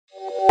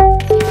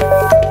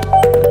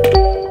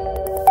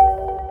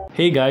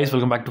Hey guys,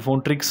 welcome back to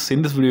Phone Tricks.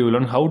 In this video, we'll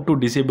learn how to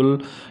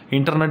disable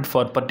internet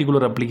for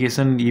particular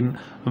application in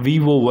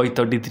Vivo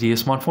Y33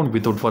 smartphone.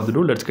 Without further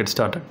ado, let's get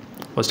started.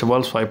 First of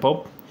all, swipe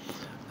up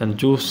and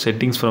choose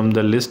settings from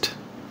the list.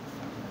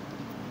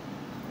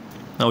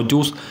 Now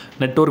choose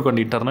network and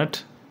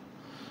internet.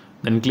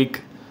 Then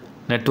click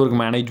network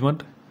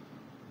management.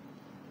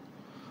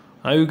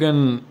 Now you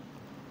can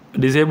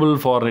disable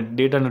for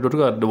data network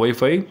or the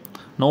Wi-Fi.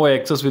 Now I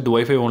access with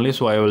Wi-Fi only,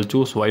 so I will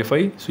choose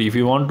Wi-Fi. So if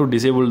you want to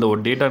disable the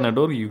data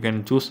network, you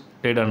can choose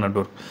data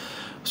network.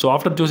 So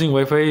after choosing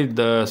Wi-Fi,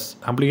 the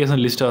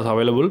application list is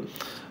available.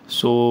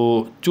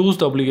 So choose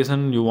the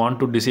application you want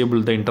to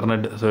disable the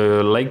internet.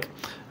 So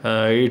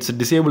it's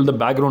disable the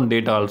background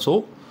data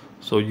also.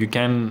 So you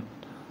can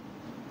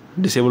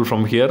disable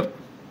from here.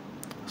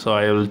 So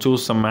I will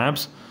choose some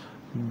apps.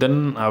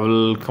 Then I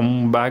will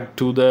come back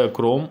to the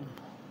Chrome.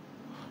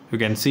 You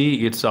can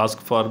see it's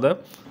asked for the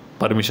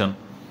permission.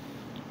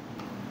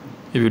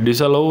 If you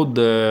disallow,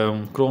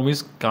 the Chrome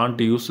can't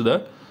use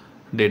the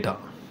data.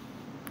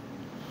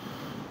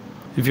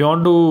 If you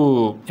want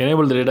to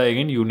enable the data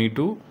again, you need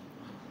to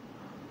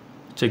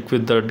check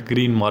with that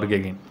green mark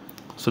again.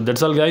 So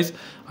that's all guys.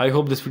 I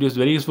hope this video is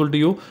very useful to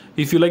you.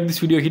 If you like this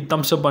video, hit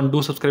thumbs up and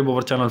do subscribe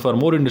our channel for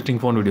more interesting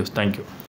phone videos. Thank you.